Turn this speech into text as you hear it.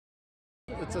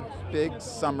it's a big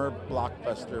summer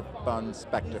blockbuster fun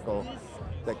spectacle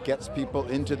that gets people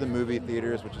into the movie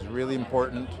theaters, which is really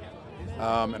important.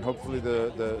 And hopefully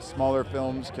the smaller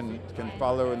films can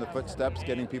follow in the footsteps,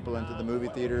 getting people into the movie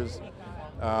theaters,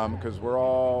 because we're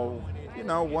all, you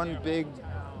know, one big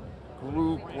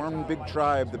group, one big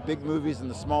tribe, the big movies and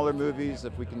the smaller movies.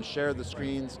 If we can share the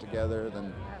screens together,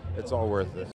 then it's all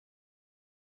worth it.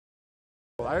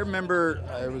 I remember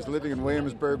I was living in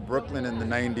Williamsburg, Brooklyn in the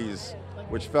 90s,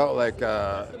 which felt like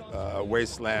a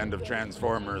wasteland of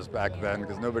Transformers back then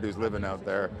because nobody was living out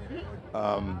there.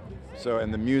 And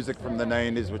the music from the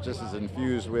 90s, which this is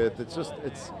infused with, it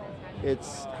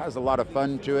has a lot of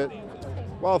fun to it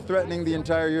while threatening the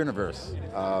entire universe.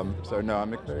 So no,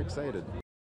 I'm very excited.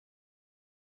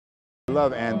 I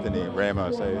love Anthony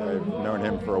Ramos. I've known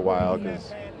him for a while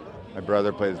because my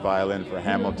brother plays violin for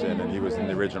Hamilton, and he was in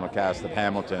the original cast of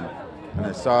Hamilton. And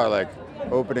I saw like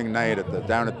opening night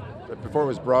before it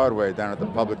was Broadway, down at the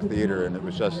Public Theater, and it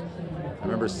was just, I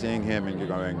remember seeing him and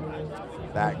going,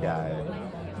 that guy,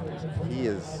 he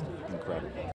is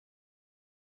incredible.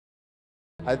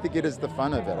 I think it is the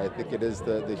fun of it. I think it is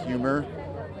the humor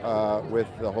with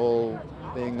the whole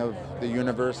thing of the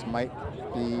universe might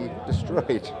be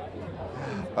destroyed.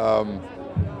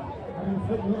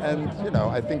 And, you know,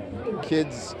 I think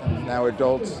kids and now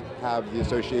adults have the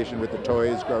association with the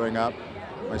toys growing up.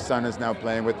 My son is now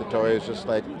playing with the toys just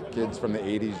like kids from the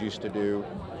 80s used to do.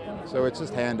 So it's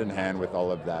just hand in hand with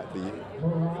all of that.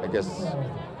 I guess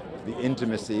the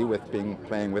intimacy with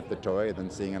playing with the toy and then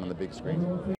seeing it on the big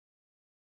screen.